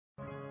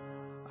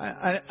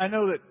I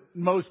know that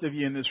most of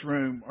you in this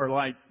room are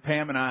like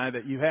Pam and I,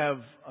 that you have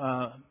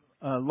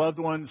loved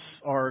ones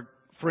or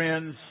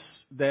friends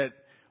that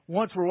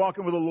once were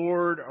walking with the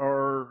Lord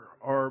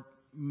or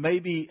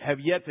maybe have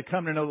yet to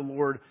come to know the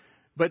Lord,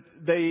 but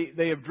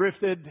they have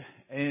drifted,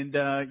 and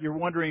you're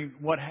wondering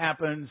what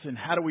happens and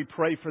how do we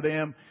pray for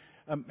them.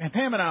 And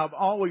Pam and I have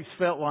always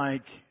felt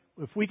like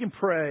if we can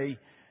pray,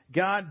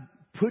 God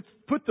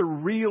put the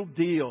real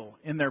deal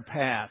in their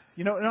path.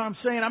 You know what I'm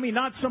saying? I mean,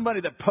 not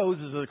somebody that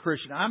poses as a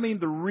Christian. I mean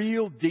the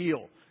real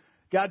deal.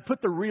 God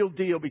put the real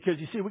deal, because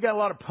you see, we got a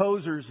lot of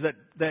posers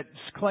that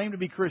claim to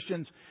be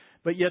Christians,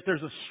 but yet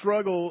there's a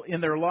struggle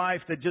in their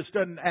life that just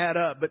doesn't add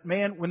up. But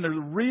man, when the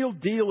real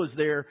deal is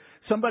there,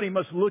 somebody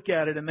must look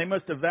at it and they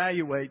must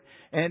evaluate.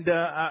 And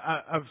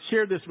I've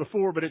shared this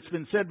before, but it's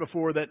been said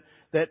before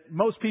that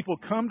most people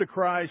come to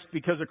Christ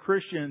because of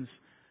Christians,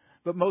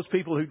 but most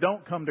people who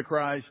don't come to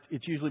Christ,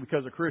 it's usually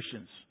because of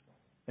Christians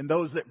and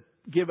those that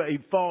give a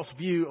false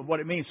view of what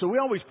it means. So we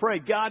always pray,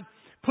 God,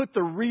 put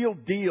the real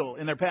deal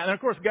in their path. And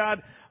of course,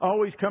 God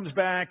always comes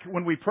back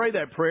when we pray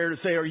that prayer to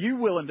say, are you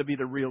willing to be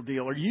the real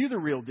deal? Are you the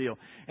real deal?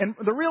 And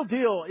the real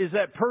deal is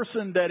that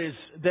person that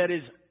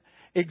is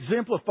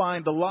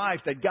exemplifying the life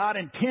that God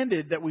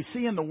intended, that we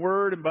see in the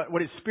Word and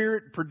what His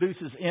Spirit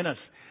produces in us.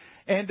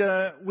 And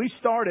we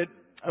started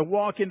a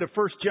walk into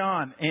 1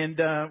 John, and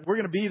we're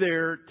going to be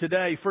there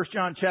today. 1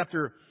 John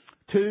chapter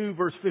 2,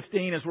 verse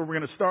 15 is where we're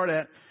going to start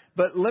at.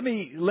 But let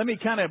me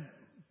kind of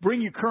bring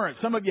you current.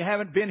 Some of you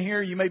haven't been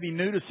here. You may be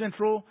new to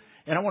Central,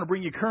 and I want to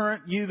bring you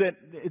current. You that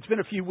it's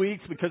been a few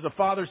weeks because of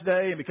Father's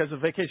Day and because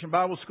of Vacation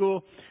Bible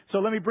School. So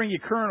let me bring you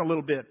current a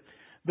little bit.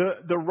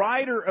 The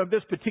writer of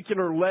this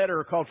particular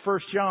letter called 1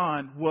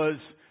 John was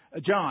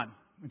John.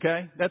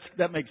 Okay,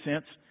 that makes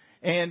sense.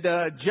 And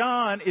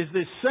John is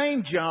this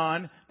same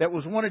John that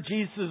was one of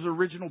Jesus'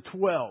 original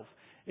 12.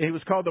 He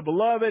was called the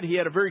Beloved. He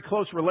had a very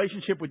close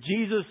relationship with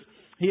Jesus.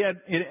 He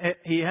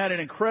had an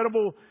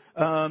incredible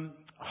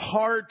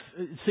heart,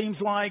 it seems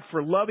like,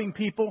 for loving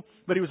people.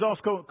 But he was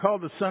also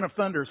called the Son of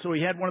Thunder. So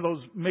he had one of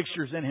those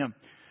mixtures in him.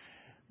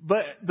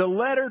 But the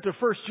letter to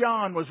 1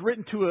 John was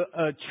written to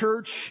a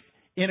church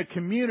in a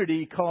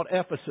community called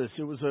Ephesus.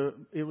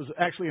 It was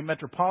actually a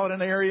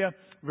metropolitan area,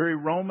 very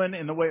Roman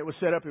in the way it was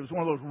set up. It was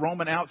one of those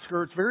Roman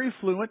outskirts, very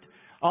affluent,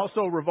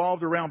 also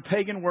revolved around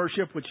pagan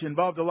worship, which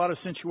involved a lot of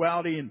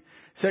sensuality and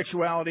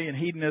sexuality and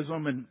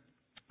hedonism and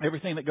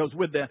everything that goes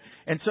with that.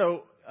 And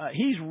so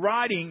he's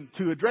writing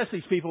to address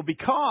these people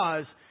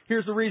because,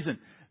 here's the reason,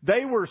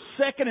 they were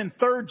second and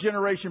third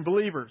generation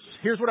believers.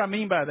 Here's what I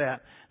mean by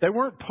that. They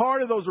weren't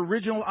part of those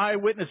original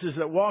eyewitnesses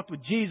that walked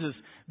with Jesus.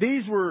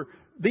 These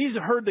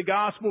heard the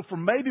gospel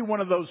from maybe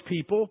one of those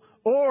people,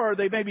 or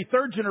they may be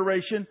third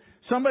generation.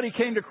 Somebody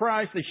came to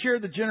Christ, they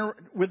shared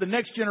with the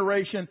next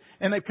generation,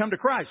 and they've come to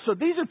Christ. So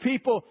these are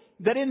people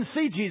that didn't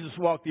see Jesus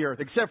walk the earth,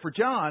 except for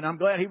John. I'm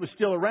glad he was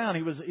still around.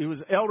 He was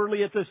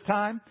elderly at this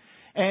time.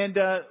 And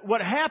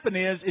what happened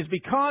is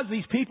because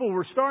these people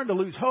were starting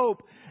to lose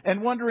hope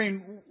and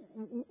wondering,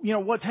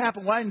 what's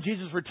happened, why didn't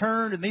Jesus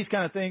return, and these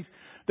kind of things,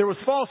 there was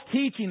false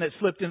teaching that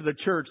slipped into the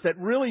church that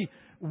really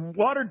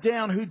watered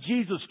down who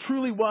Jesus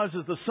truly was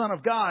as the Son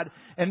of God,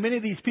 and many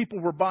of these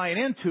people were buying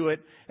into it.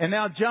 And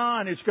now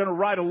John is going to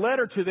write a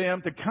letter to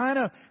them to kind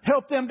of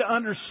help them to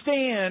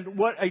understand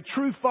what a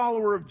true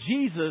follower of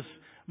Jesus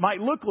might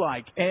look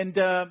like. And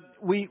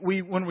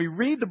when we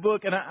read the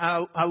book, and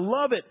I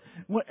love it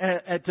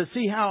to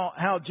see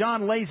how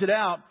John lays it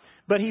out,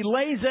 but he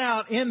lays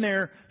out in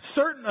there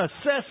certain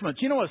assessments.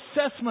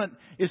 Assessment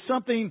is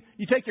something,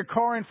 you take your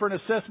car in for an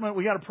assessment.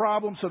 We got a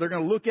problem, so they're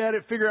going to look at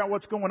it, figure out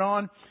what's going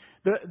on.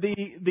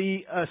 The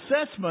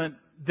assessment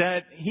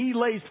that he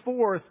lays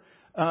forth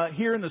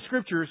here in the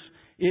Scriptures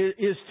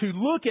is to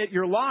look at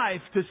your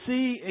life to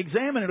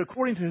examine it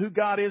according to who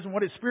God is and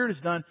what His Spirit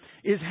has done,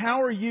 is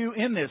how are you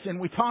in this? And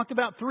we talked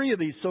about 3 of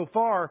these so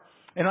far,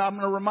 and I'm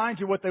going to remind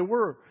you what they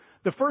were.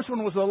 The first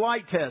one was the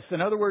light test.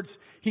 In other words,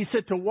 he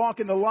said to walk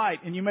in the light.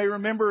 And you may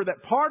remember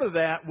that part of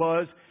that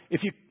was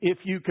if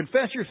you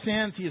confess your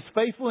sins, He is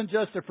faithful and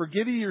just to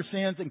forgive you your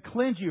sins and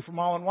cleanse you from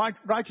all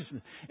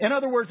unrighteousness. In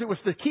other words, it was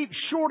to keep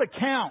short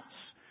accounts.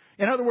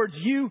 In other words,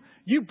 you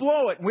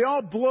blow it. We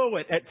all blow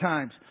it at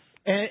times.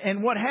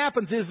 And what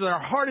happens is that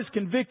our heart is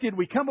convicted.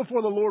 We come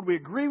before the Lord. We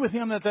agree with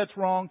Him that that's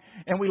wrong.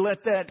 And we let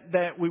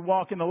that we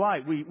walk in the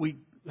light. We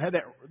had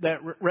that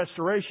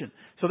restoration.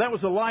 So that was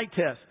the light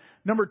test.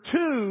 Number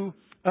 2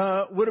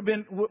 would have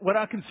been what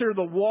I consider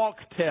the walk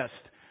test.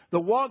 The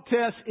walk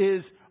test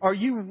is, are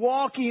you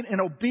walking in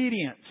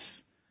obedience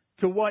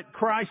to what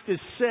Christ has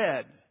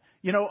said?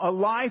 A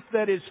life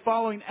that is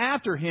following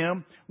after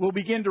Him will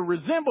begin to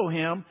resemble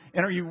Him.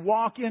 And are you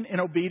walking in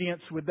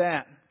obedience with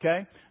that?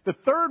 Okay. The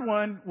third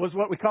one was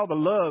what we call the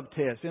love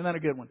test. Isn't that a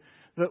good one?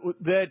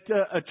 That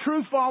a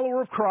true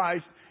follower of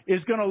Christ is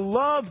going to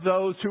love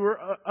those who are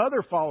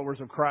other followers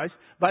of Christ.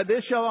 By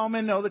this shall all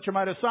men know that you're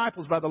my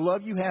disciples, by the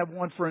love you have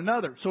one for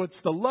another. So it's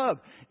the love.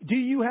 Do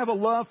you have a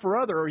love for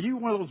other? Are you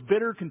one of those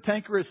bitter,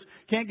 cantankerous,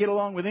 can't get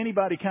along with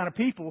anybody kind of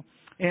people?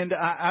 And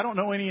I don't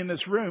know any in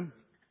this room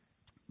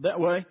that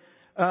way.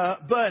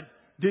 but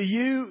do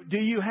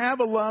you have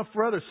a love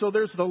for others? So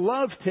there's the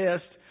love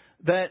test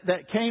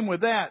that came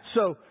with that.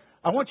 So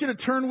I want you to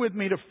turn with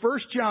me to 1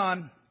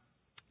 John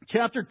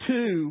chapter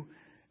 2,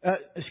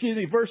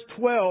 verse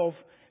 12,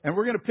 and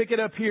we're going to pick it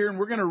up here, and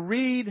we're going to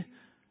read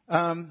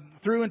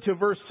through into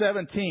verse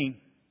 17.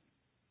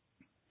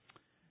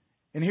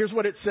 And here's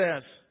what it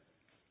says.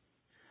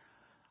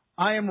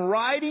 I am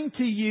writing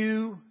to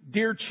you,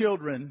 dear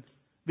children,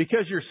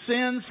 because your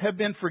sins have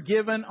been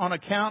forgiven on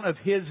account of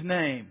His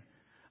name.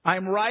 I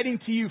am writing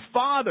to you,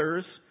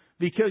 fathers,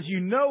 because you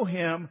know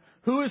Him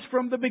who is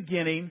from the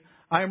beginning.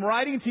 I am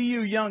writing to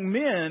you, young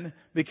men,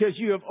 because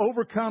you have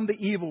overcome the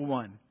evil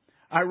one.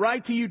 I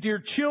write to you,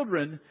 dear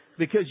children,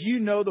 because you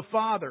know the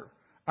Father.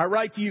 I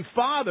write to you,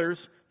 fathers,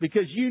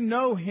 because you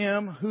know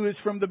Him who is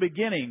from the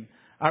beginning.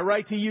 I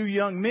write to you,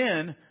 young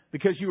men,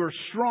 because you are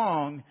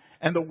strong,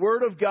 and the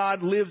Word of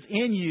God lives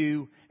in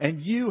you,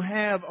 and you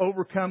have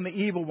overcome the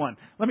evil one.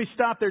 Let me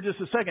stop there just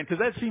a second, because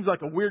that seems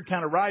like a weird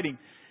kind of writing.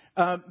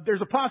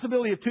 There's a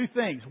possibility of two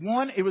things.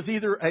 One, it was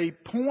either a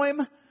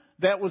poem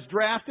that was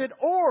drafted,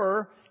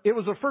 or it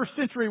was a first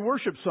century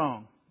worship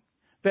song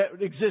that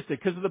existed.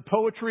 Because of the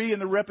poetry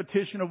and the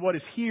repetition of what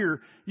is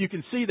here, you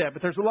can see that.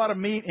 But there's a lot of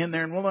meat in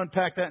there, and we'll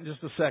unpack that in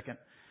just a second.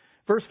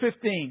 Verse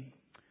 15.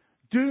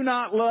 Do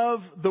not love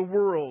the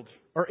world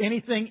or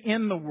anything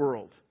in the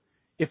world.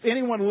 If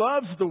anyone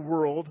loves the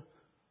world,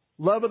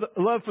 love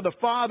for the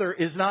Father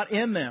is not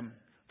in them.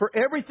 For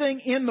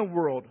everything in the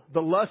world,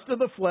 the lust of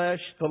the flesh,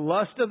 the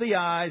lust of the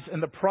eyes,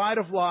 and the pride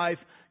of life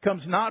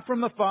comes not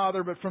from the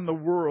Father, but from the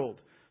world.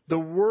 The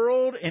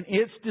world and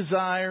its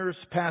desires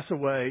pass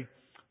away,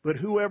 but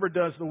whoever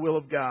does the will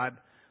of God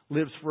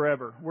lives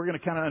forever. We're going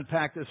to kind of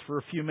unpack this for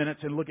a few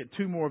minutes and look at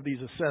two more of these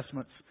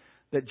assessments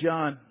that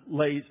John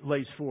lays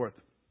forth.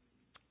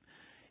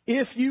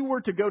 If you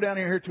were to go down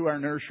here to our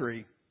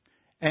nursery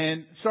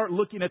and start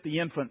looking at the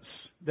infants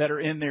that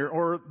are in there,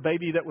 or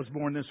baby that was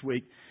born this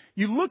week,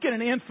 you look at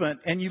an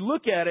infant and you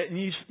look at it and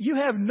you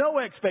have no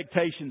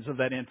expectations of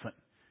that infant.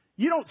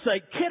 You don't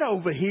say, "Kid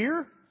over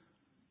here."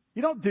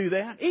 You don't do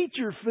that. Eat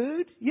your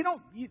food.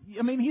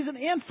 He's an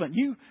infant.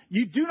 You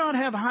do not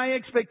have high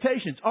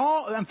expectations.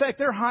 In fact,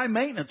 they're high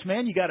maintenance,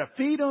 man. You got to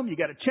feed them. You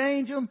got to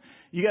change them.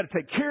 You got to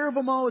take care of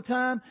them all the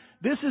time.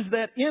 This is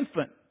that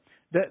infant,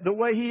 the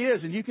way he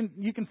is, and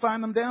you can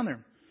find them down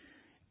there.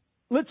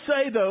 Let's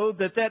say though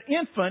that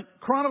infant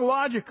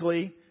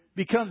chronologically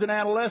becomes an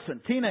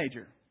adolescent,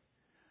 teenager,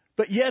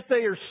 but yet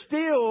they are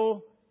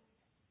still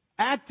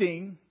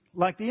acting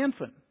like the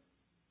infant.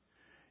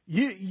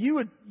 You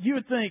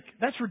would think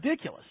that's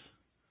ridiculous.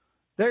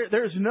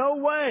 There's no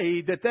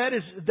way that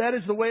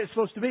is the way it's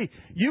supposed to be.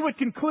 You would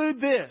conclude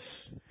this: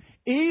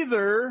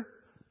 either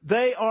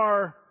they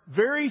are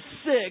very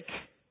sick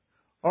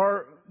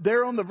or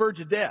they're on the verge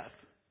of death.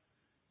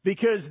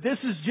 Because this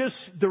is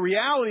just the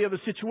reality of a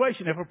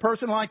situation. If a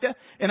person like that,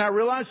 and I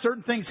realize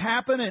certain things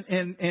happen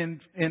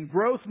and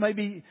growth may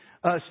be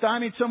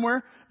stymied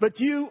somewhere, but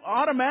you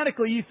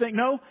think,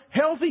 no,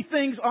 healthy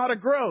things ought to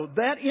grow.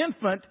 That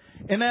infant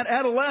and that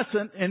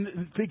adolescent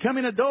and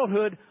becoming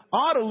adulthood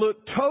ought to look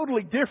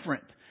totally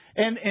different.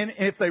 And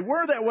if they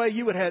were that way,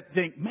 you would have to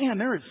think, man,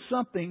 there is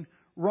something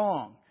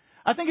wrong.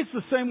 I think it's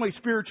the same way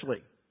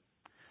spiritually.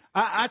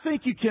 I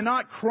think you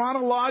cannot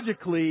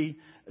chronologically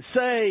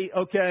say,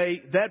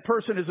 okay, that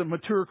person is a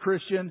mature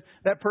Christian,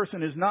 that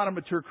person is not a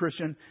mature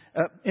Christian,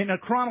 in a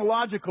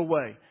chronological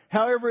way.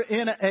 However,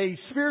 in a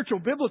spiritual,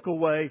 biblical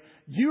way,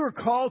 you are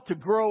called to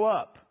grow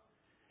up.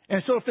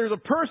 And so if there's a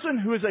person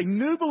who is a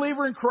new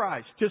believer in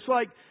Christ, just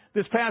like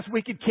this past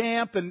week at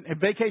camp and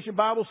Vacation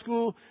Bible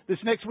School, this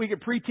next week at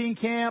preteen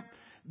camp,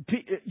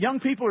 young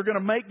people are going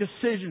to make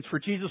decisions for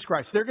Jesus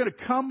Christ. They're going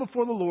to come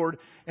before the Lord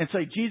and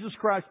say, Jesus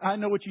Christ, I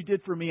know what you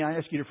did for me. I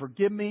ask you to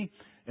forgive me,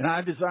 and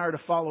I desire to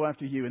follow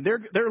after you. And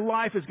their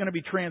life is going to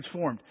be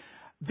transformed.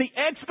 The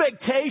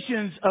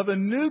expectations of a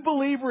new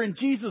believer in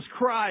Jesus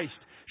Christ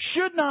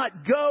should not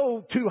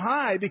go too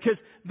high, because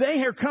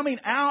they are coming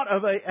out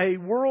of a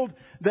world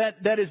that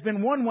has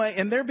been one way,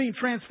 and they're being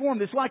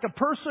transformed. It's like a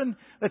person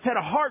that's had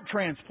a heart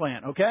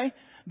transplant, okay?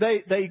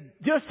 They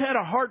just had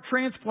a heart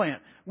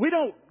transplant. We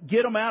don't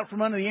get them out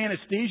from under the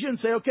anesthesia and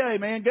say, okay,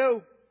 man,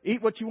 go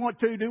eat what you want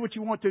to, do what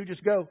you want to,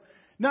 just go.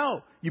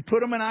 No, you put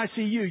them in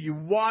ICU, you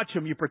watch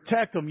them, you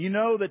protect them. You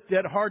know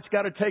that heart's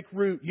got to take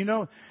root. You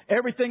know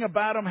everything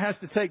about them has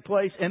to take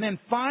place. And then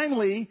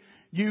finally,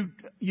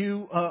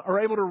 you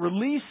are able to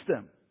release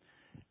them.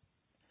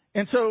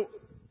 And so,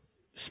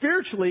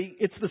 spiritually,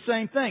 it's the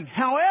same thing.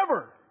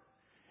 However,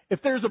 if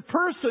there's a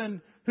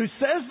person who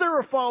says they're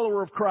a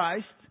follower of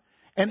Christ,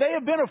 and they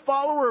have been a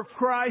follower of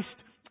Christ,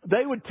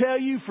 they would tell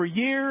you for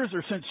years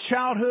or since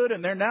childhood,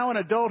 and they're now in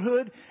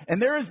adulthood, and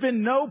there has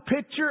been no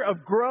picture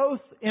of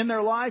growth in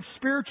their life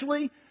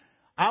spiritually,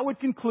 I would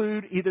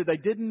conclude either they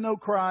didn't know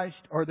Christ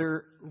or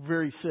they're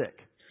very sick.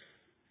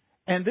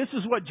 And this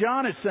is what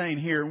John is saying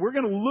here. We're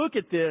going to look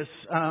at this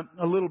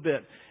a little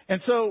bit.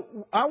 And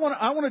so I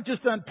want to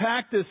just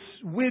unpack this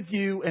with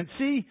you and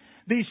see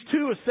these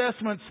two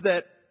assessments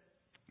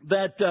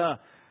that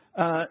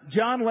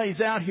John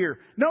lays out here.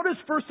 Notice,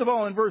 first of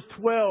all, in verse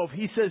 12,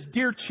 he says,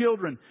 dear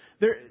children.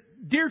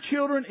 Dear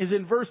children is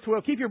in verse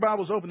 12. Keep your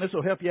Bibles open. This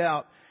will help you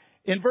out.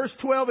 In verse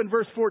 12 and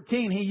verse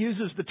 14, he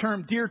uses the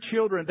term dear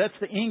children. That's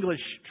the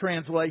English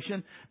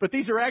translation. But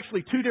these are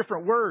actually two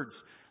different words.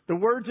 The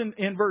words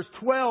in verse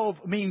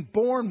 12 mean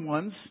born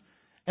ones.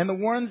 And the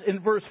ones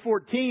in verse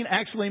 14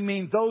 actually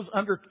mean those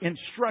under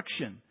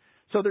instruction.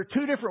 So there are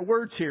two different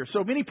words here.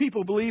 So many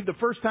people believe the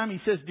first time he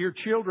says dear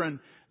children,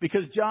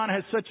 because John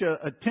has such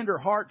a tender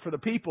heart for the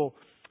people,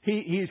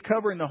 he's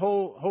covering the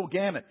whole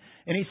gamut.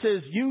 And he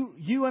says,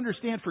 you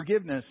understand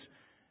forgiveness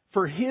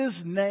for His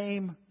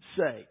name's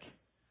sake.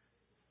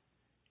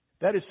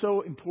 That is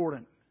so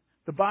important.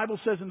 The Bible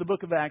says in the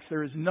book of Acts,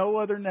 there is no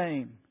other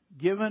name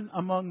given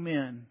among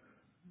men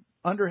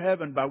under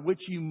heaven by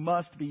which you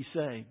must be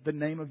saved. The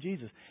name of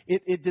Jesus.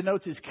 It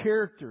denotes His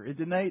character. It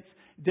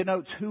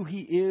denotes who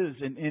He is.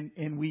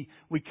 And we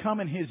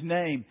come in His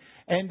name.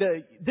 And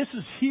this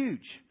is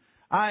huge.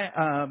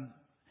 I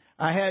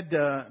had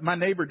my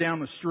neighbor down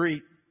the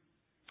street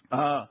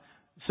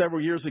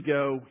several years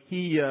ago.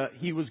 He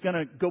was going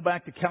to go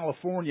back to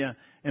California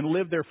and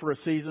live there for a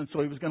season,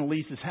 so he was going to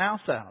lease his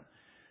house out.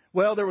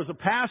 Well, there was a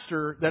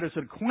pastor that is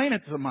an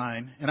acquaintance of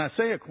mine, and I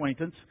say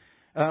acquaintance.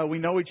 We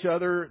know each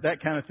other,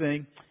 that kind of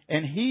thing.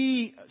 And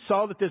he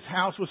saw that this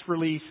house was for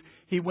lease.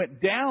 He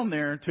went down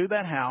there to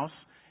that house,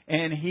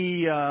 and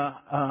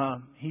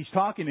he's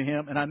talking to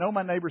him. And I know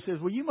my neighbor says,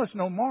 well, you must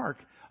know Mark.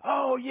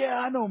 Oh, yeah,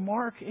 I know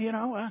Mark.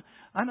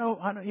 I know,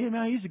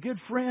 he's a good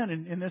friend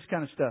and this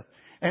kind of stuff.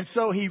 And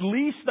so he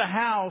leased the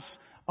house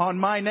on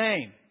my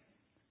name,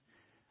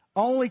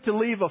 only to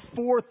leave a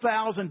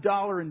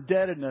 $4,000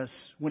 indebtedness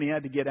when he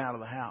had to get out of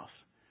the house.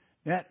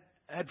 That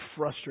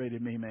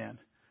frustrated me, man.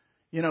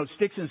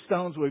 Sticks and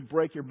stones will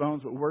break your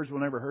bones, but words will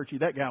never hurt you.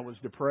 That guy was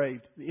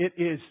depraved. It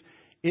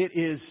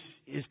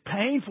is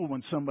painful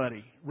when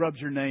somebody rubs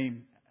your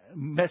name,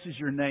 messes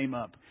your name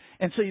up.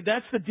 And see,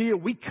 that's the deal.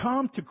 We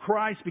come to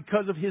Christ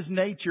because of His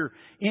nature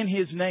in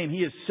His name. He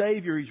is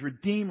Savior. He's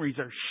Redeemer. He's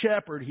our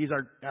Shepherd. He's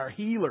our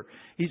Healer.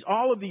 He's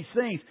all of these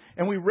things.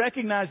 And we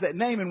recognize that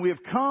name, and we have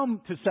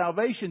come to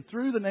salvation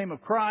through the name of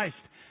Christ.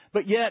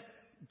 But yet,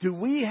 do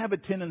we have a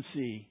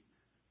tendency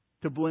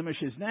to blemish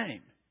His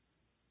name?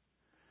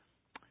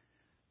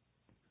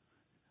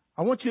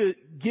 I want to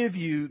give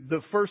you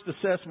the first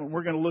assessment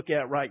we're going to look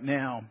at right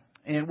now.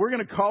 And we're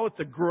going to call it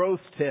the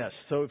growth test.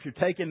 So if you're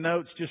taking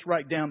notes, just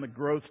write down the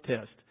growth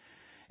test.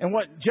 And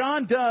what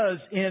John does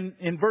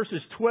in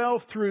verses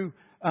 12 through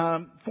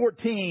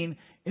 14,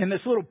 in this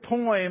little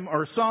poem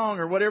or song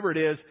or whatever it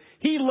is,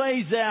 he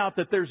lays out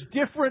that there's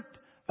different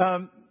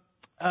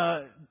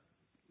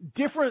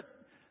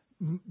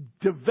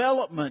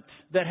development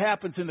that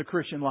happens in the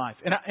Christian life.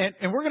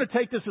 And we're going to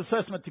take this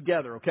assessment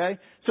together, okay?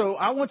 So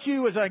I want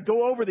you, as I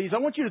go over these, I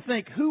want you to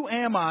think, who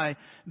am I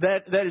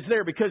that is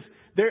there? Because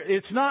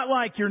it's not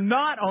like you're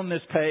not on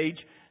this page,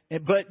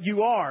 but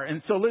you are.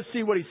 And so let's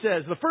see what he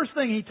says. The first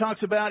thing he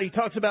talks about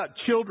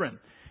children.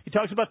 He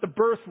talks about the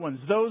birth ones,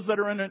 those that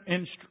are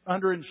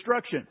under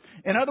instruction.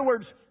 In other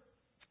words,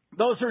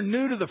 those who are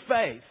new to the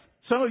faith.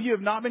 Some of you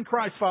have not been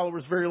Christ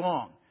followers very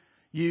long.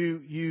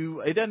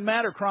 It doesn't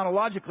matter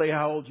chronologically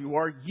how old you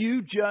are.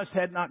 You just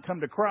had not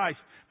come to Christ,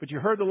 but you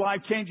heard the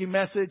life-changing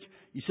message.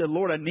 You said,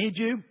 Lord, I need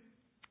you.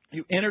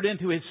 You entered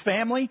into His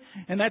family,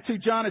 and that's who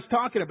John is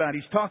talking about.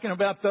 He's talking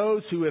about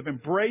those who have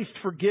embraced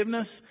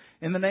forgiveness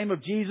in the name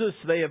of Jesus.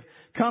 They have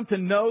come to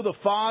know the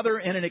Father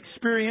in an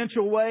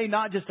experiential way,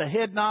 not just a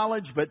head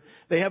knowledge, but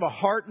they have a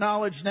heart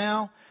knowledge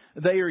now.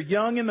 They are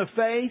young in the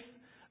faith,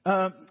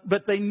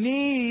 but they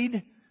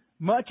need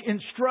much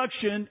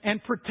instruction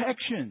and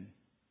protection.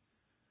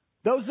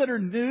 Those that are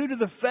new to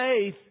the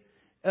faith,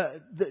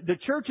 the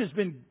church has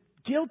been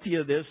guilty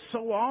of this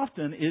so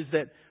often, is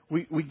that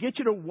we get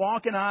you to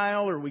walk an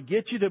aisle or we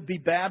get you to be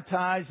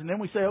baptized, and then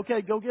we say,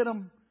 okay, go get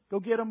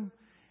them.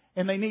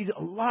 And they need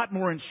a lot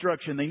more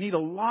instruction. They need a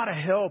lot of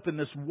help in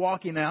this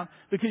walking out,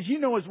 because you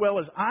know as well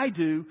as I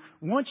do,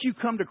 once you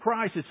come to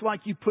Christ, it's like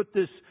you put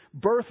this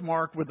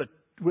birthmark with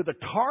a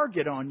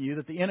target on you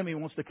that the enemy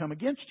wants to come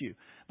against you.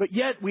 But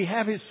yet we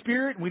have His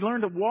Spirit and we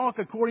learn to walk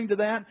according to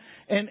that.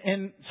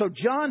 And so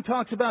John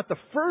talks about the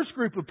first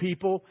group of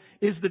people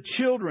is the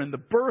children, the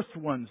birthed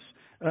ones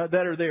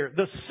that are there.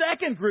 The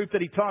second group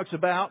that he talks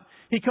about,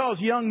 he calls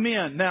young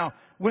men. Now,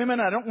 women,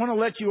 I don't want to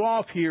let you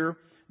off here,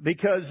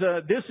 because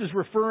this is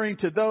referring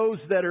to those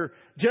that are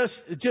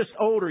just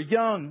older,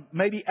 young,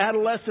 maybe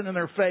adolescent in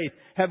their faith,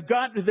 have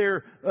gotten to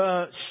their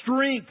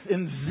strength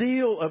and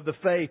zeal of the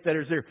faith that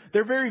is there.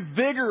 They're very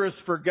vigorous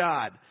for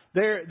God.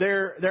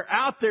 They're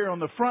out there on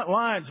the front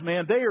lines,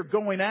 man. They are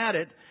going at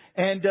it,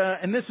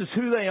 and this is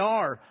who they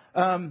are.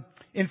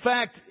 In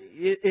fact,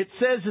 it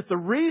says that the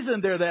reason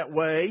they're that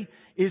way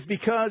is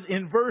because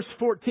in verse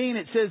 14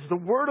 it says, the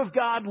Word of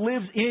God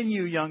lives in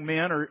you, young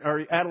men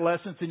or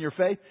adolescents in your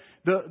faith.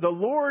 the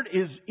Lord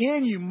is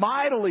in you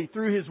mightily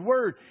through His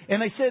Word.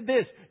 And they said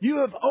this, you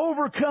have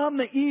overcome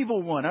the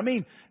evil one. I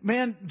mean,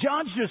 man,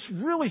 John's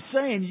just really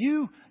saying,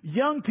 you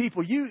young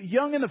people, you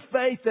young in the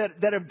faith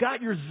that have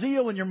got your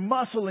zeal and your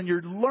muscle and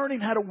you're learning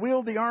how to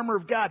wield the armor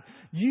of God,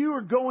 you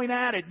are going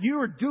at it. You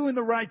are doing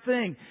the right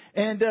thing.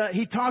 And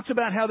he talks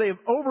about how they have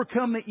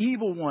overcome the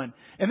evil one.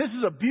 And this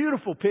is a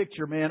beautiful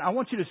picture, man. I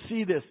want you to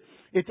see this.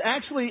 It's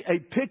actually a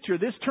picture.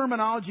 This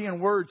terminology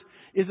and words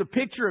is a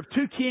picture of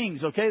two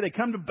kings, okay? They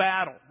come to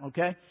battle,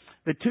 okay?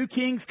 The two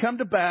kings come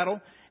to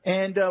battle,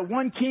 and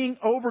one king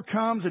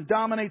overcomes and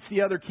dominates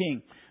the other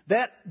king.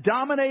 That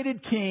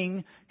dominated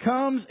king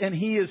comes and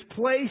he is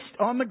placed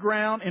on the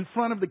ground in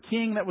front of the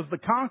king that was the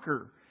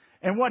conqueror.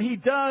 And what he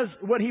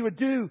would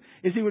do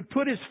is he would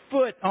put his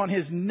foot on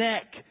his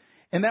neck,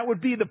 and that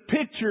would be the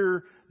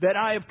picture that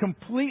I've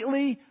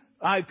completely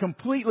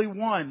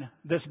won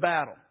this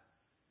battle.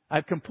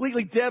 I've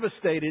completely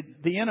devastated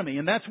the enemy.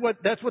 And that's what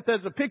that's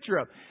a picture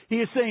of. He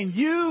is saying,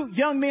 you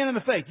young men in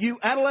the faith, you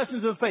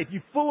adolescents of the faith,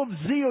 you full of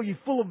zeal, you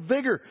full of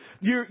vigor,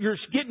 you're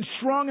getting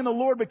strong in the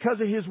Lord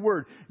because of His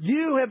Word.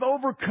 You have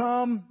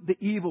overcome the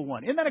evil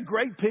one. Isn't that a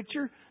great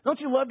picture? Don't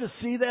you love to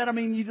see that? I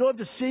mean, you'd love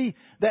to see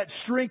that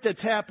strength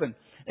that's happened.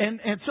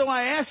 And so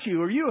I ask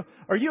you, are you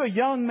a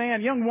young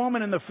man, young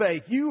woman in the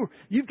faith?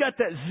 You've got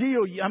that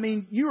zeal. I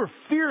mean, you are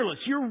fearless.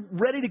 You're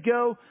ready to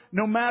go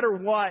no matter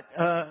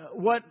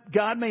what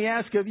God may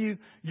ask of you.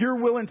 You're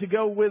willing to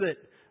go with it.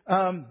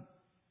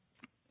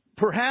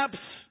 Perhaps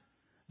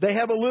they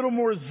have a little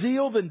more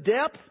zeal than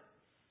depth,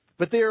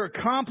 but they are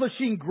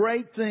accomplishing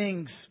great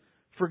things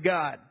for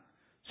God.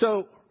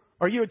 So,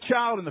 are you a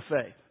child in the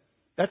faith?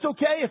 That's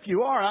okay if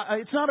you are.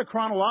 It's not a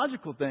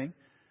chronological thing.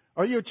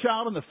 Are you a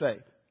child in the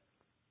faith?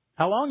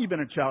 How long have you been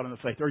a child in the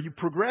faith? Are you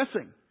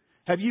progressing?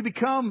 Have you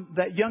become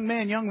that young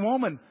man, young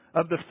woman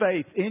of the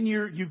faith?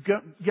 You've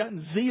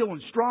gotten zeal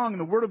and strong, and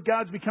the Word of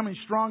God's becoming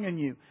strong in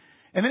you.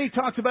 And then he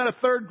talks about a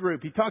third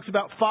group. He talks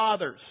about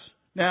fathers.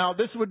 Now,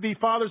 this would be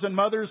fathers and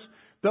mothers,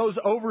 those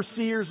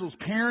overseers, those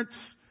parents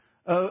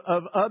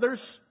of others.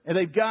 And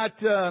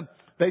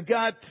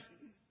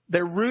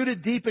they're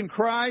rooted deep in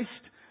Christ.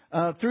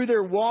 Through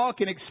their walk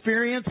and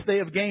experience, they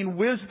have gained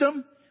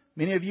wisdom.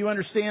 Many of you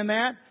understand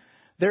that.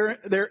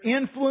 Their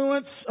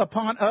influence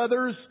upon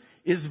others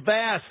is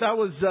vast. I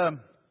was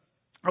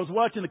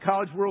watching the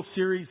College World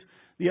Series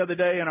the other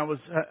day, and I was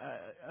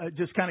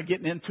just kind of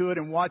getting into it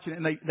and watching it.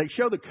 And they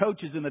show the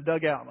coaches in the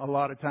dugout a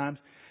lot of times.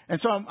 And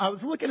so I was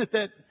looking at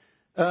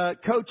that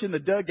coach in the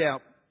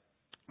dugout,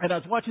 and I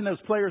was watching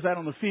those players out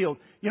on the field.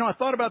 You know, I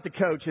thought about the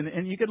coach,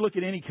 and you could look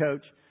at any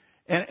coach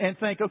and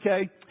think,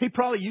 okay, he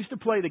probably used to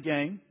play the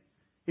game.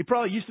 He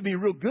probably used to be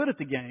real good at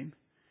the game.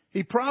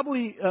 He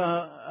probably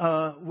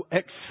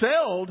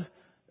excelled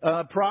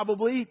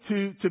probably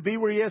to be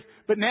where he is.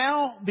 But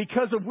now,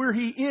 because of where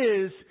he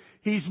is,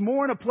 he's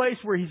more in a place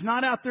where he's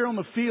not out there on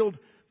the field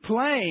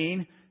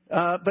playing,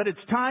 but it's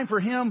time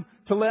for him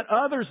to let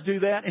others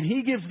do that, and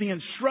he gives the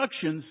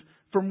instructions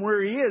from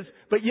where he is.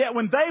 But yet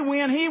when they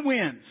win, he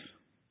wins.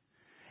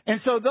 And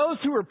so those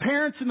who are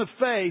parents in the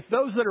faith,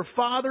 those that are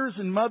fathers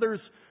and mothers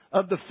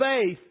of the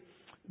faith,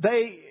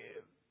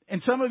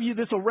 and some of you,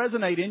 this will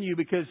resonate in you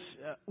because,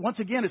 once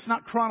again, it's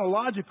not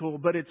chronological,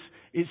 but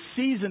it's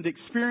seasoned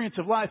experience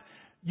of life.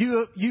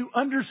 You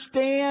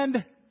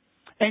understand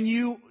and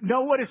you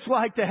know what it's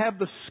like to have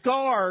the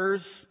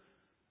scars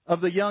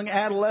of the young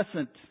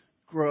adolescent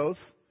growth,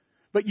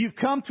 but you've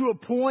come to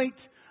a point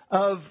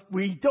of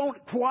we don't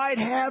quite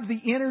have the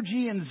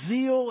energy and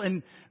zeal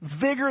and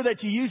vigor that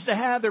you used to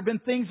have. There have been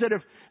things that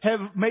have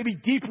maybe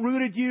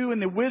deep-rooted you in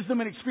the wisdom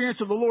and experience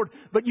of the Lord,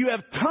 but you have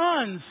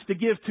tons to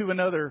give to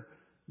another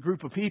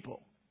group of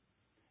people.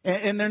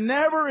 And there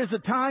never is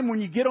a time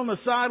when you get on the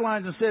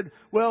sidelines and said,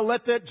 well,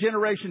 let that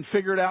generation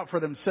figure it out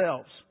for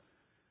themselves.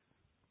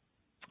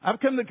 I've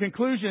come to the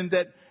conclusion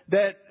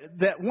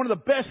that one of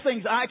the best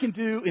things I can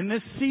do in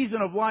this season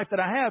of life that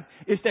I have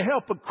is to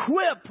help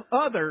equip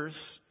others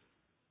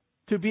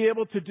to be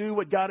able to do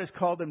what God has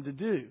called them to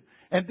do.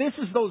 And this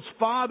is those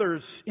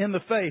fathers in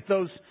the faith,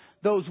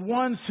 those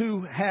ones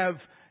who have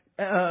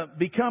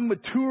become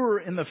mature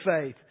in the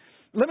faith.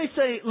 Let me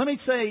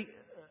say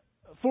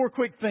 4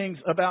 quick things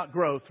about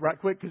growth, right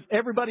quick, because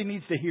everybody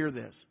needs to hear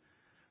this.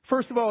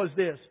 First of all is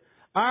this.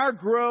 Our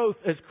growth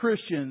as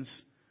Christians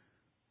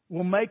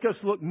will make us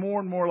look more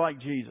and more like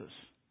Jesus.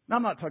 Now,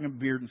 I'm not talking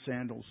beard and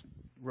sandals,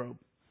 robe.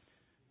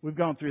 We've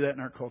gone through that in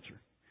our culture.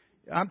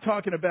 I'm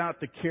talking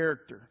about the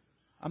character.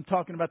 I'm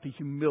talking about the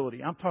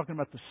humility. I'm talking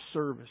about the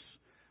service.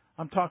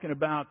 I'm talking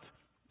about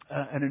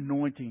an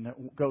anointing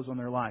that goes on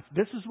their life.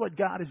 This is what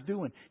God is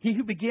doing. He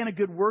who began a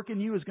good work in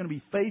you is going to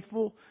be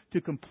faithful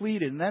to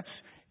complete it. And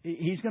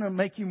He's going to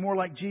make you more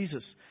like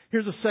Jesus.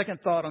 Here's a second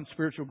thought on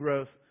spiritual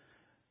growth.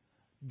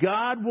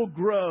 God will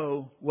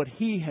grow what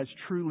He has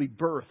truly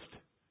birthed.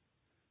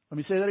 Let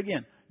me say that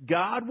again.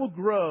 God will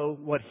grow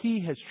what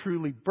He has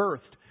truly birthed.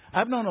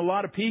 I've known a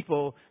lot of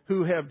people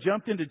who have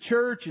jumped into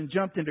church and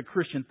jumped into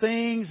Christian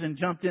things and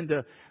jumped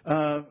into,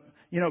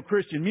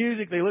 Christian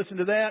music. They listen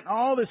to that,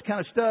 all this kind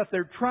of stuff.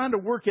 They're trying to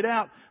work it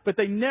out, but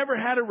they never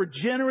had a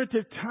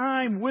regenerative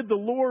time with the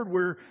Lord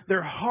where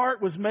their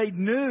heart was made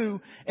new,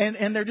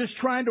 and they're just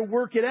trying to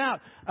work it out.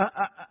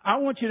 I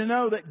want you to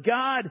know that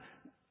God,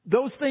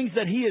 those things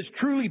that He has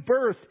truly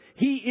birthed,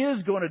 He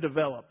is going to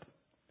develop.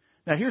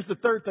 Now here's the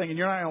third thing, and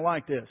you're not going to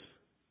like this.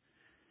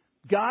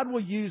 God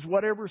will use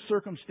whatever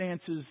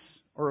circumstances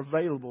are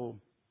available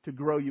to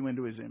grow you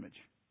into His image.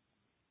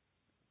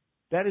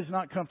 That is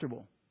not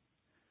comfortable.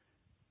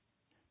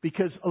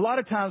 Because a lot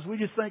of times we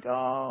just think,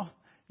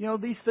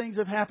 these things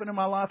have happened in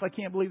my life. I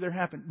can't believe they're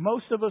happening.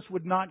 Most of us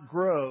would not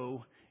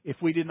grow if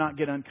we did not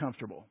get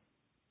uncomfortable.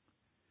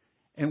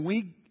 And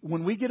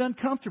when we get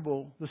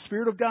uncomfortable, the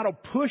Spirit of God will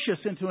push us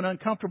into an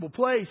uncomfortable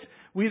place.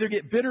 We either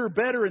get bitter or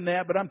better in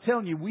that, but I'm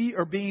telling you, we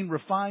are being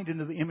refined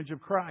into the image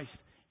of Christ,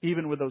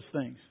 even with those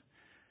things.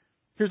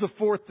 Here's a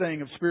fourth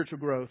thing of spiritual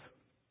growth.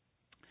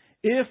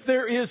 If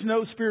there is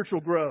no spiritual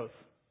growth,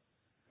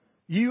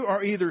 you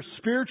are either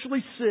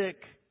spiritually sick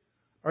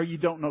or you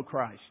don't know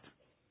Christ.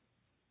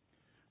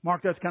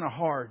 Mark, that's kind of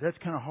hard. That's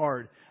kind of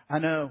hard. I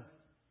know.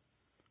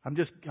 I'm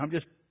just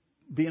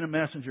being a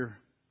messenger.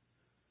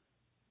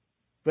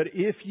 But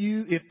if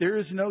there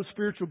is no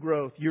spiritual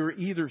growth, you're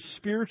either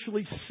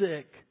spiritually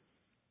sick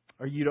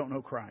or you don't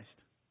know Christ.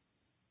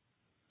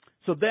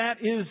 So that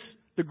is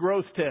the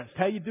growth test.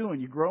 How you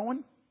doing? You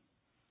growing?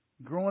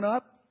 Growing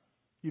up?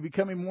 You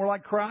becoming more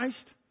like Christ?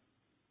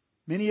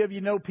 Many of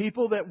you know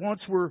people that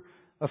once were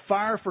a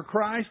fire for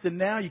Christ, and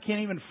now you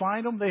can't even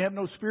find them. They have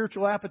no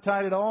spiritual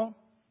appetite at all.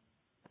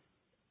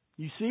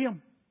 You see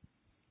them.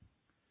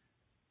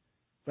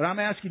 But I'm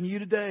asking you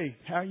today,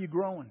 how are you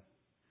growing?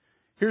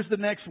 Here's the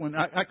next one.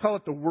 I call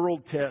it the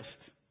world test.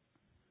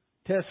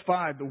 Test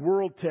 5, the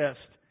world test.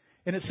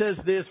 And it says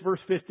this, verse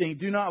 15,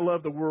 do not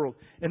love the world.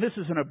 And this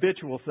is an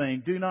habitual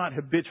thing. Do not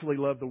habitually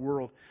love the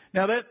world.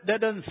 Now that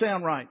doesn't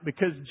sound right,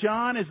 because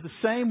John is the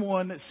same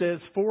one that says,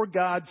 for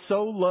God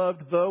so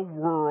loved the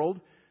world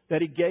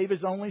that He gave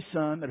His only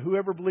Son, that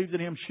whoever believes in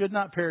Him should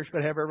not perish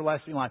but have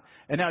everlasting life.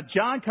 And now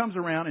John comes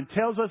around and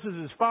tells us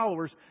as His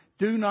followers,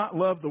 do not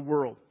love the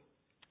world.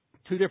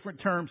 Two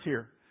different terms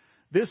here.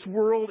 This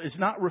world is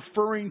not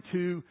referring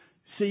to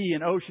sea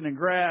and ocean and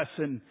grass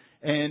and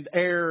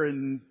air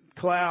and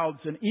clouds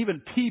and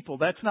even people.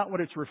 That's not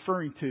what it's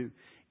referring to.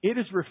 It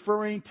is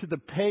referring to the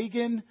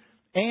pagan,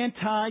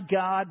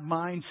 anti-God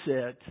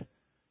mindset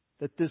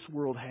that this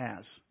world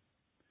has.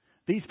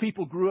 These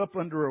people grew up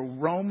under a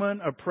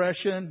Roman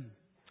oppression,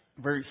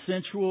 very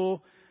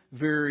sensual,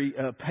 very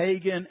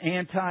pagan,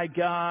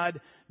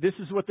 anti-God. This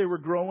is what they were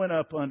growing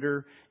up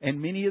under,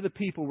 and many of the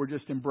people were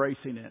just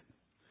embracing it.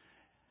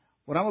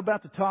 What I'm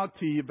about to talk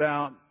to you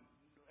about,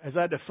 as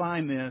I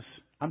define this,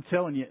 I'm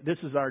telling you, this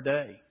is our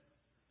day.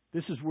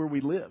 This is where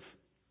we live.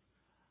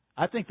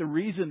 I think the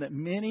reason that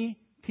many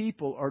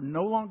people are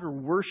no longer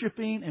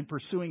worshiping and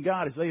pursuing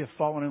God is they have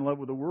fallen in love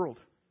with the world.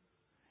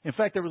 In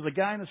fact, there was a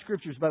guy in the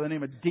Scriptures by the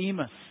name of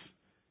Demas,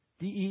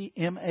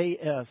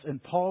 D-E-M-A-S,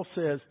 and Paul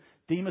says,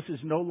 Demas is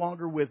no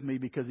longer with me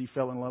because he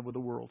fell in love with the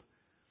world.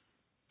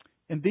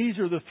 And these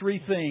are the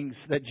three things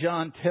that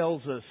John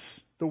tells us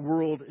the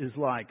world is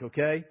like,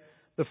 okay?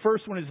 The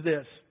first one is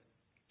this.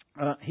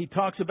 He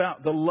talks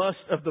about the lust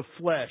of the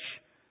flesh.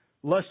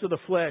 Lust of the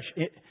flesh.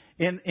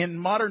 In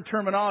modern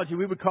terminology,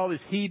 we would call this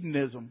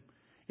hedonism.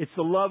 It's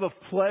the love of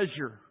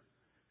pleasure.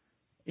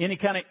 Any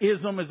kind of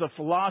ism is a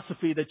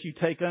philosophy that you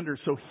take under.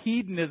 So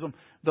hedonism,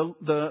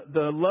 the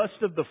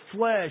lust of the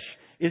flesh,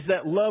 is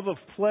that love of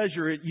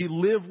pleasure. You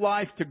live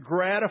life to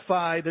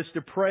gratify this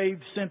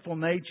depraved, sinful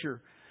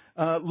nature.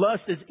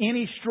 Lust is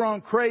any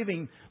strong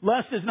craving.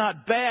 Lust is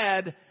not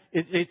bad.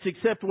 It's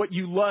except what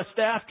you lust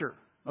after.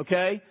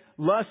 Okay?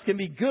 Lust can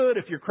be good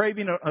if you're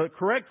craving a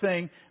correct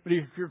thing, but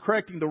if you're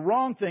correcting the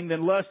wrong thing,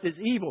 then lust is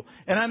evil.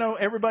 And I know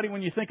everybody,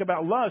 when you think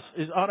about lust,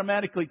 is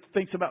automatically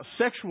thinks about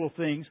sexual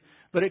things,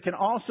 but it can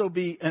also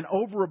be an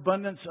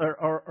overabundance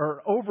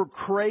or over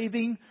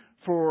craving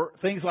for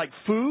things like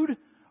food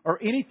or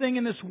anything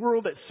in this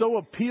world that so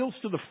appeals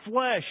to the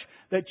flesh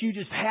that you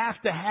just have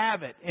to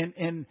have it.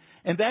 And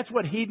that's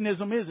what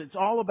hedonism is. It's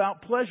all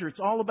about pleasure. It's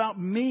all about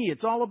me.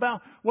 It's all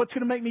about what's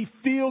going to make me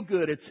feel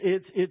good.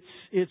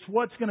 It's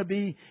what's going to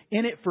be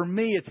in it for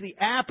me. It's the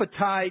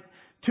appetite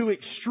to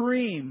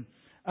extreme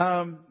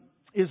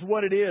is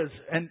what it is.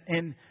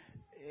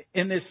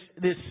 And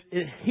this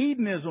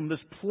hedonism, this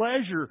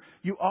pleasure,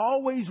 you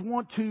always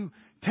want to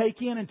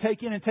take in and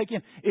take in and take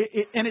in.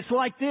 And it's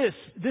like this.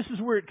 This is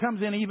where it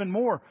comes in even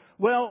more.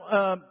 Well,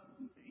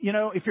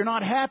 if you're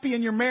not happy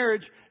in your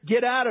marriage,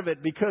 get out of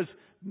it because,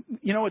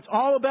 it's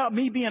all about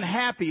me being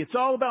happy. It's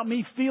all about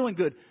me feeling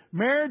good.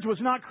 Marriage was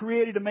not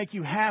created to make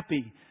you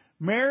happy.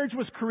 Marriage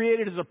was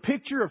created as a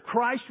picture of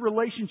Christ's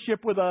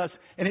relationship with us,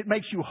 and it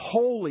makes you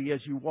holy as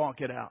you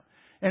walk it out.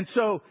 And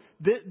so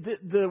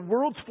the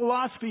world's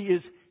philosophy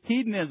is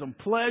hedonism,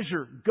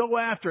 pleasure, go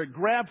after it,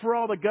 grab for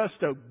all the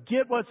gusto,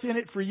 get what's in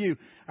it for you.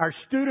 Our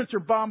students are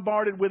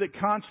bombarded with it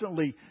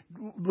constantly.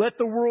 Let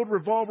the world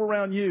revolve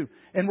around you.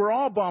 And we're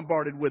all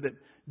bombarded with it.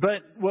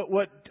 But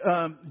what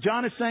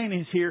John is saying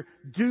is here,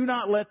 do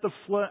not let the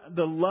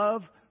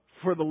love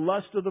for the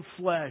lust of the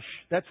flesh.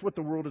 That's what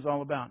the world is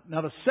all about.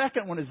 Now the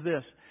second one is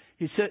this.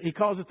 He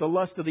calls it the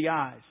lust of the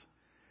eyes,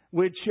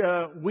 which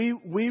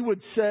we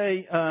would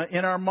say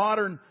in our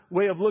modern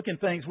way of looking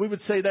at things, we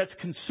would say that's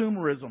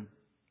consumerism.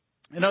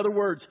 In other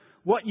words,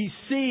 what you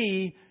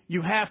see,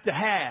 you have to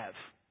have.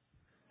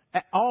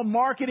 All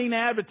marketing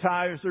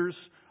advertisers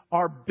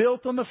are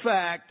built on the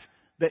fact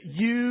that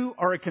you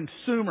are a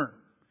consumer.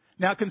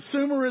 Now,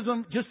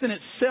 consumerism just in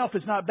itself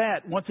is not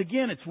bad. Once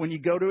again, it's when you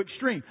go to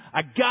extreme.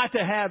 I got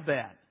to have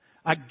that.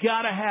 I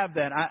got to have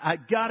that. I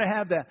got to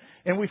have that.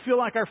 And we feel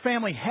like our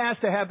family has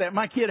to have that.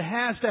 My kid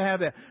has to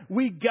have that.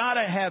 We got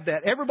to have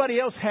that. Everybody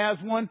else has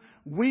one.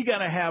 We got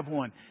to have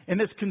one. And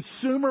this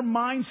consumer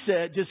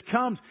mindset just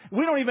comes.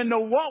 We don't even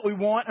know what we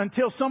want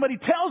until somebody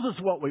tells us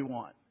what we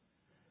want.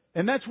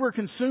 And that's where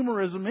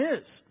consumerism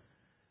is.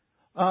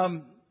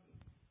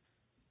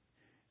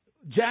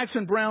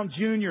 Jackson Brown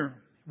Jr.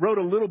 wrote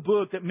a little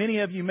book that many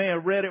of you may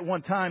have read at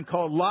one time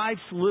called Life's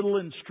Little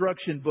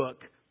Instruction Book.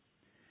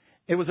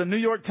 It was a New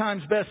York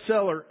Times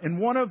bestseller, and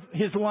one of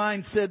his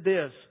lines said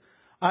this: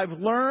 I've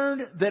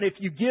learned that if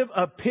you give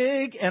a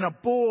pig and a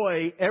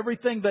boy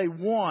everything they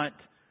want,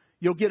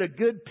 you'll get a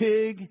good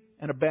pig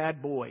and a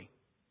bad boy.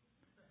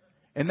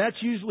 And that's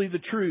usually the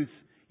truth.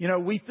 You know,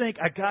 we think,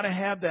 I got to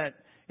have that.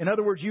 In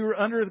other words, you're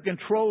under the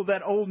control of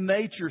that old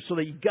nature so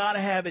that you got to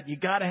have it, you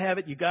got to have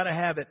it, you got to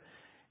have it.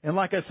 And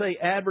like I say,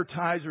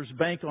 advertisers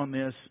bank on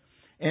this.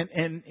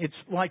 And it's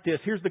like this.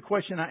 Here's the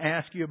question I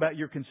ask you about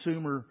your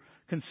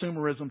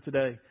consumerism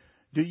today.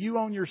 Do you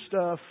own your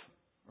stuff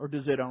or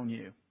does it own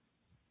you?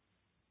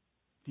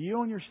 Do you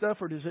own your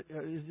stuff or does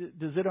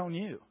it own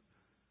you?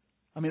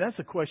 I mean, that's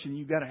a question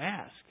you've got to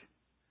ask.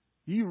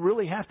 Do you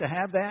really have to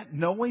have that,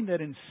 knowing that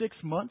in 6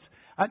 months?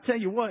 I tell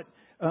you what,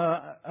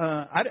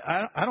 I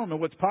don't know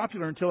what's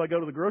popular until I go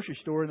to the grocery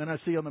store and then I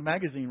see on the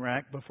magazine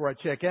rack before I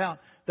check out.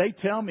 They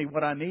tell me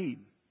what I need.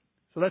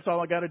 So that's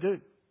all I got to do.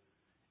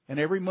 And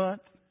every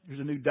month there's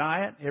a new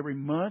diet. Every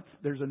month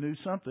there's a new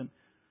something.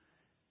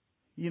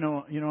 You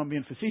know, I'm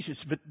being facetious,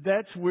 but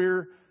that's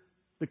where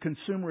the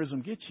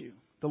consumerism gets you.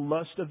 The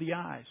lust of the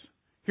eyes.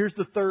 Here's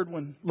the third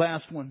one,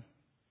 last one.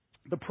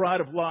 The pride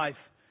of life.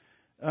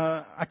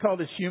 I call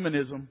this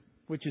humanism,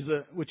 which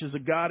is a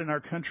god in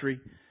our country.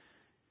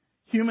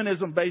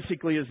 Humanism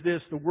basically is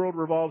this: the world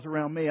revolves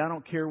around me. I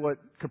don't care what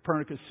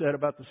Copernicus said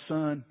about the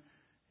sun.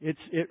 It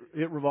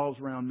revolves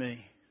around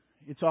me.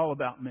 It's all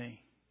about me.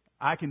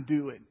 I can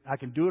do it. I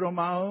can do it on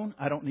my own.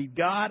 I don't need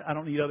God. I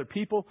don't need other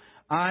people.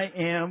 I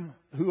am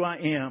who I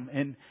am.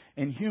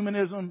 And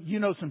humanism, you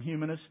know some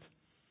humanists.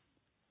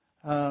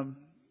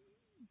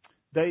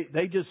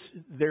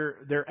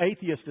 They're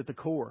atheists at the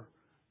core.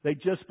 They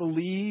just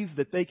believe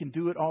that they can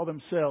do it all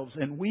themselves.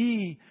 And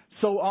we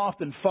so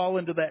often fall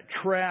into that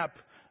trap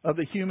of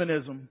the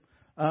humanism.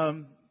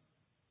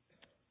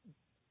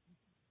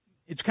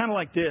 It's kind of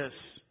like this.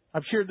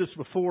 I've shared this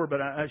before,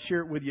 but I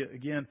share it with you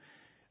again.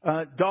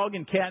 Dog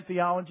and cat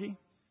theology.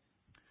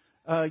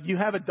 You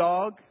have a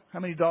dog. How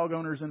many dog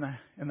owners in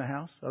the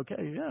house?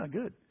 Okay, yeah,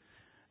 good.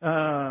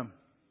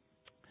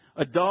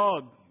 A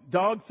dog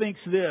thinks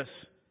this: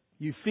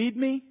 you feed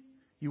me,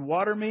 you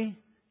water me,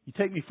 you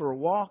take me for a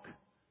walk,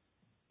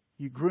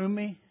 you groom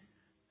me,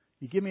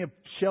 you give me a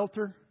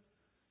shelter.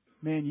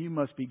 Man, you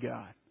must be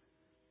God.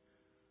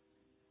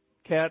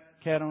 Cat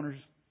owners,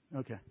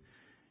 okay.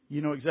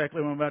 You know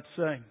exactly what I'm about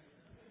to say.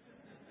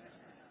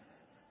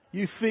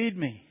 You feed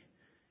me.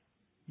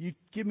 You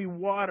give me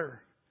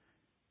water.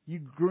 You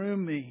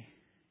groom me.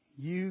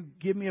 You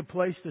give me a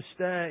place to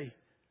stay.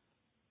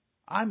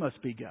 I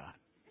must be God.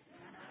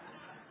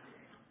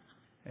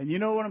 And you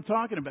know what I'm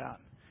talking about.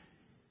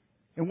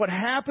 And what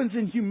happens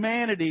in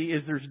humanity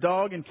is there's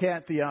dog and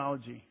cat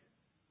theology.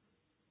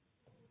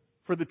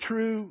 For the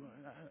true,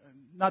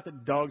 not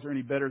that dogs are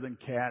any better than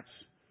cats.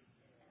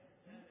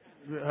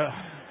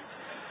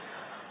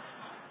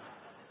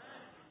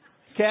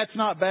 Cat's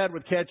not bad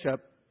with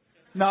ketchup.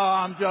 No,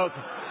 I'm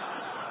joking.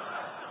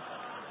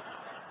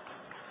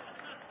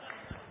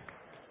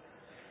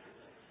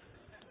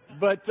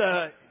 But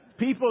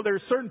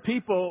there's certain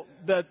people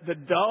that the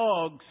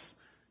dogs,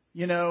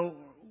 you know,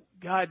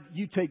 God,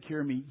 you take care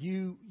of me.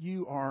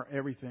 You are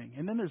everything.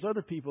 And then there's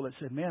other people that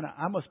said, man,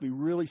 I must be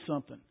really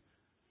something.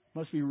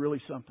 Must be really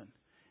something.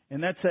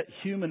 And that's that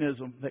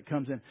humanism that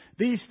comes in.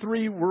 These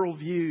three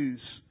worldviews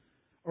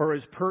are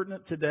as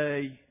pertinent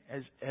today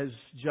as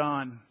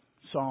John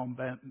saw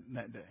them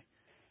that day.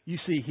 You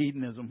see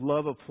hedonism,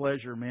 love of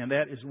pleasure, man.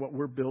 That is what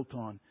we're built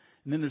on.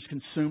 And then there's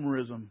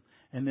consumerism.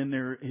 And then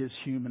there is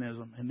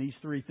humanism. And these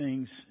three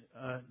things,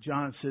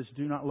 John says,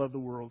 do not love the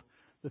world,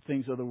 the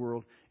things of the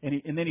world.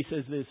 And then he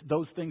says this: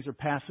 those things are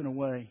passing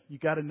away. You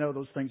got to know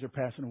those things are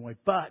passing away.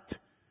 But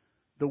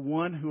the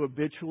one who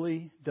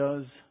habitually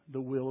does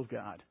the will of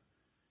God,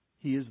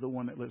 he is the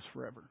one that lives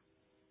forever.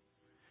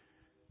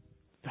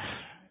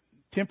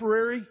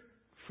 Temporary,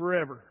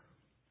 forever.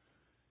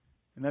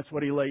 And that's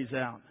what he lays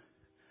out.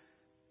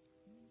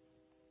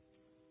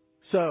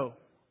 So,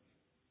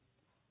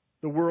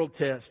 the world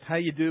test. How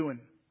you doing?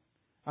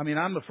 I mean,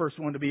 I'm the first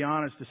one to be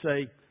honest to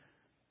say,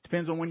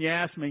 depends on when you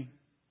ask me.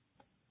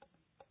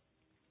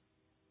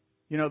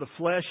 You know, the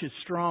flesh is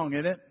strong,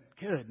 isn't it?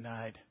 Good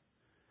night.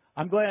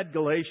 I'm glad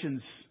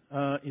Galatians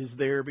is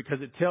there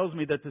because it tells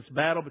me that this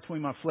battle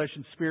between my flesh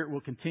and spirit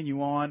will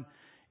continue on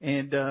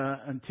and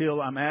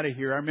until I'm out of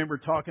here. I remember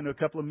talking to a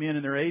couple of men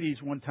in their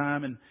 80s one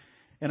time,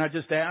 and I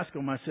just asked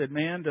them, I said,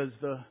 man,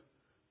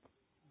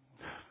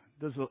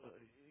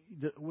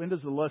 when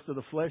does the lust of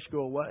the flesh go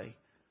away?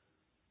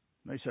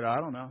 And they said, I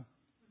don't know.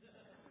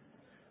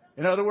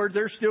 In other words,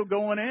 they're still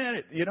going at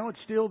it. You know, it's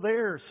still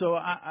there. So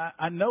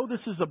I know this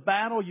is a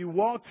battle you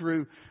walk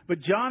through, but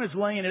John is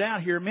laying it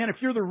out here. Man, if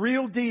you're the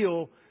real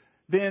deal,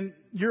 then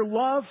your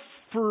love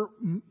for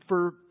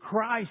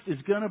Christ is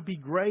going to be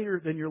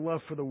greater than your love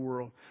for the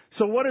world.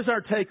 So what is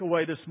our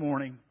takeaway this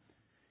morning?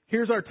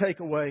 Here's our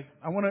takeaway.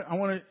 I want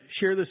to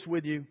share this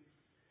with you.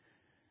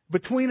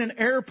 Between an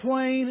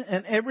airplane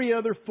and every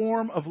other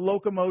form of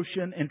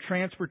locomotion and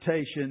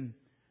transportation,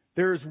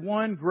 there is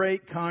one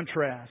great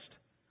contrast.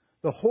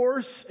 The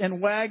horse and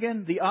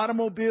wagon, the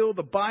automobile,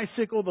 the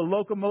bicycle, the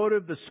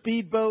locomotive, the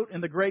speedboat,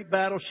 and the great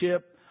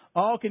battleship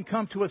all can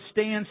come to a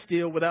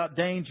standstill without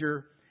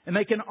danger, and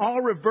they can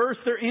all reverse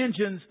their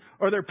engines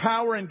or their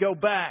power and go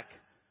back.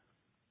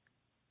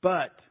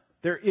 But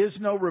there is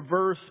no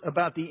reverse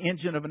about the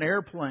engine of an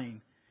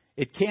airplane.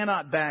 It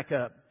cannot back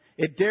up.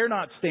 It dare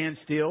not stand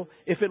still.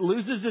 If it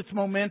loses its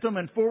momentum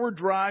and forward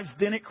drives,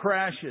 then it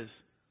crashes.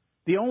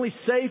 The only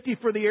safety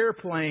for the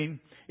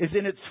airplane is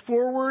in its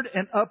forward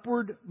and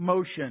upward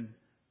motion.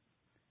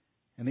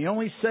 And the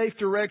only safe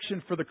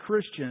direction for the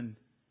Christian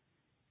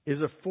is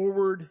a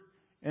forward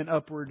and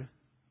upward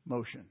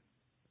motion.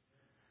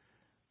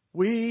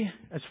 We,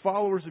 as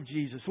followers of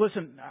Jesus,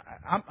 listen,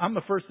 I'm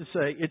the first to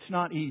say it's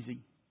not easy.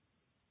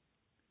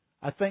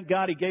 I thank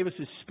God He gave us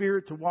His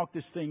Spirit to walk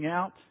this thing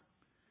out.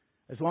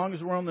 As long as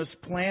we're on this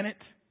planet,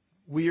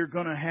 we are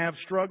going to have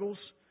struggles.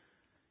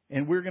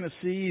 And we're going to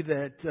see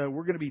that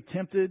we're going to be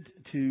tempted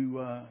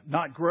to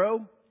not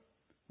grow.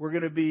 We're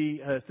going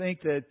to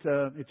think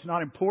that it's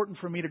not important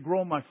for me to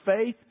grow my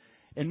faith.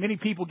 And many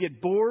people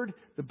get bored.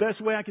 The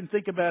best way I can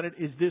think about it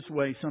is this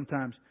way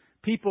sometimes.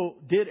 People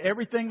did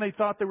everything they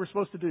thought they were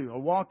supposed to do. I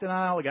walked an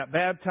aisle, I got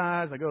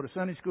baptized, I go to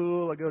Sunday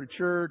school, I go to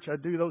church, I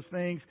do those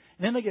things.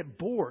 And then they get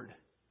bored.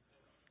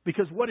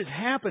 Because what has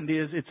happened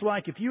is, it's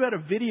like if you had a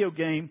video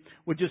game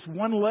with just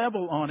one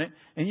level on it,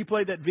 and you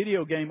played that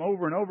video game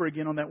over and over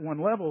again on that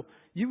one level,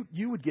 you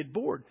would get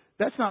bored.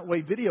 That's not the way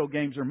video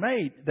games are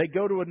made. They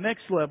go to a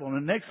next level, and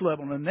a next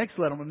level, and a next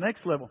level, and a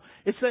next level.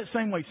 It's that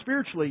same way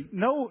spiritually.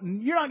 No,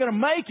 you're not going to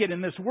make it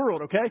in this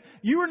world, okay?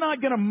 You are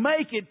not going to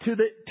make it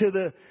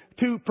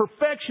to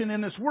perfection in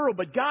this world,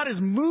 but God is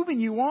moving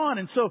you on.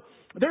 And so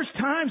there's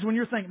times when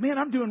you're thinking, man,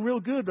 I'm doing real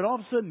good, but all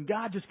of a sudden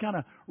God just kind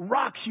of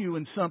rocks you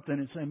in something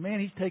and saying, man,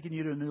 He's taking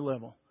you to a new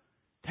level.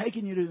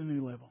 Taking you to a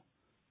new level.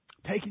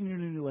 Taking you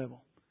to a new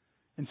level.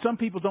 And some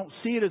people don't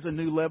see it as a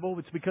new level.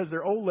 It's because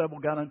their old level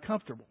got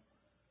uncomfortable.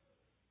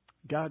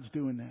 God's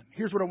doing that.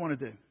 Here's what I want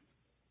to do.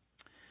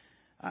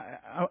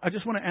 I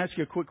just want to ask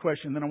you a quick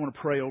question, then I want to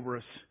pray over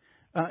us.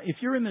 If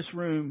you're in this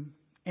room,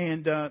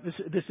 and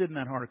this isn't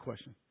that hard a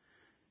question,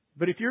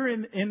 but if you're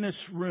in this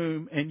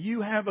room and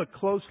you have a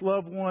close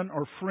loved one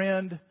or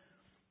friend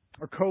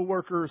or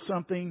coworker or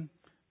something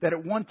that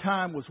at one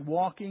time was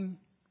walking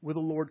with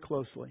the Lord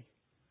closely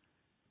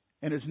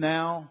and is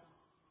now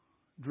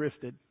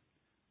drifted,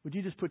 would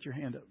you just put your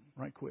hand up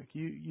right quick?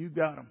 You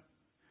got them.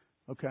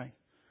 Okay.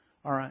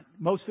 All right.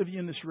 Most of you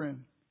in this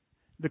room,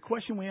 the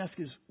question we ask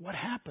is, what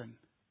happened?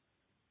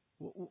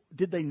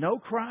 Did they know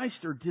Christ,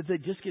 or did they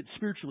just get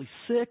spiritually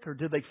sick, or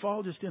did they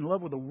fall just in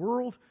love with the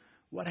world?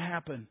 What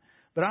happened?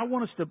 But I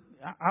want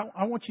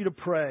you to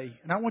pray,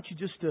 and I want you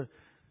just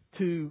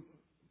to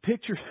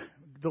picture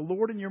the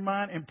Lord in your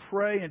mind and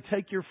pray, and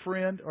take your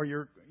friend or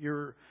your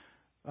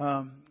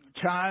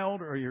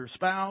child or your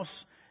spouse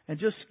and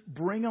just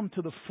bring them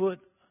to the foot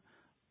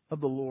of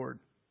the Lord.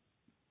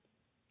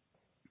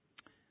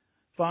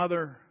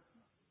 Father,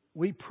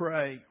 we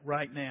pray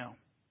right now.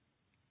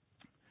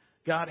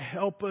 God,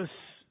 help us.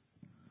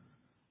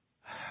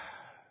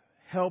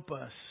 Help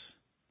us.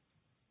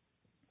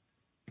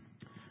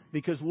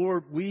 Because,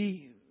 Lord,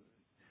 we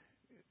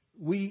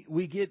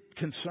get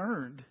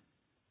concerned,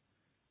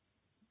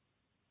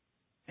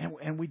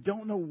 and we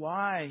don't know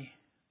why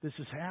this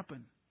has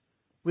happened.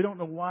 We don't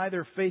know why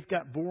their faith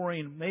got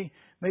boring.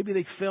 Maybe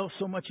they fell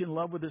so much in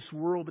love with this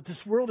world, but this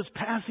world is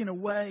passing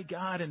away,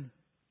 God, and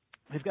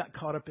they've got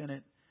caught up in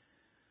it.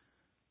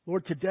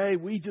 Lord, today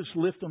we just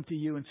lift them to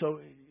You, and so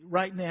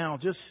right now,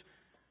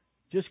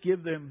 just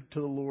give them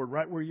to the Lord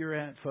right where you're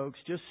at, folks.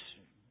 Just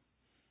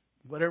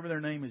whatever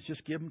their name is,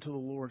 just give them to the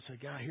Lord. Say,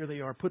 God, here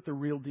they are. Put the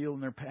real deal in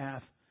their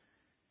path.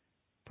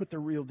 Put the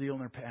real deal in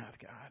their path,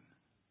 God.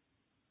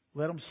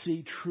 Let them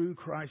see true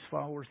Christ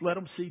followers. Let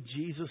them see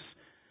Jesus.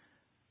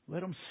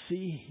 Let them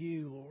see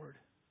You, Lord.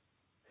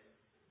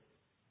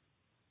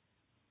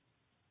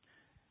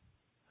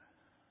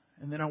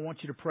 And then I want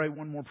you to pray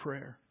one more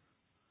prayer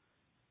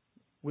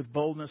with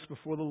boldness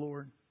before the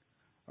Lord.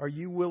 Are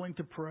you willing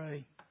to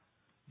pray,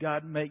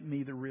 God, make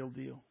me the real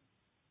deal?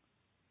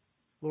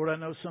 Lord, I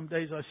know some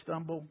days I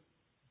stumble.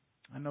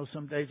 I know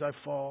some days I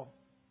fall.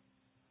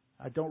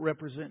 I don't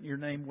represent your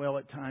name well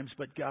at times,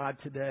 but God,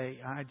 today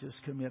I just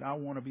commit. I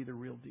want to be the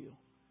real deal.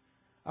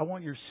 I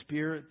want your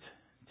Spirit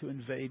to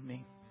invade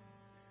me.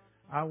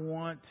 I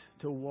want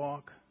to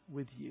walk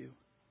with you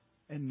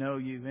and know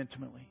you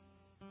intimately.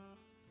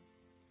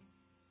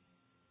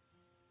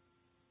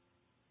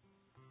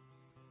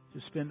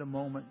 Just spend a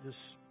moment just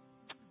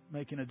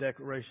making a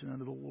declaration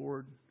unto the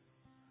Lord.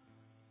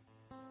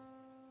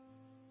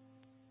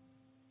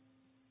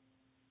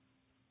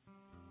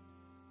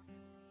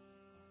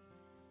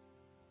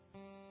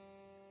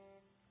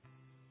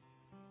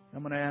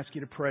 I'm going to ask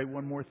you to pray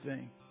one more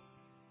thing.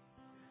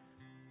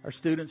 Our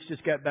students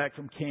just got back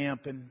from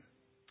camp, and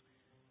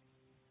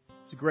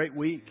it's a great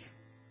week.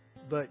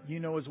 But you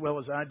know as well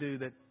as I do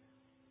that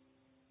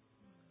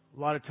a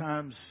lot of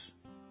times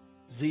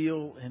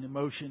zeal and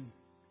emotion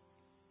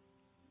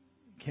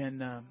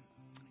can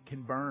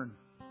burn.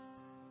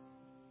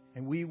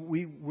 And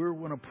we're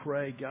going to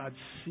pray, God,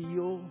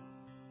 seal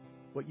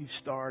what you've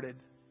started.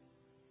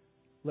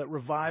 Let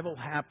revival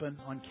happen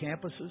on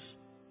campuses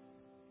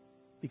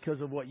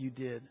because of what you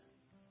did.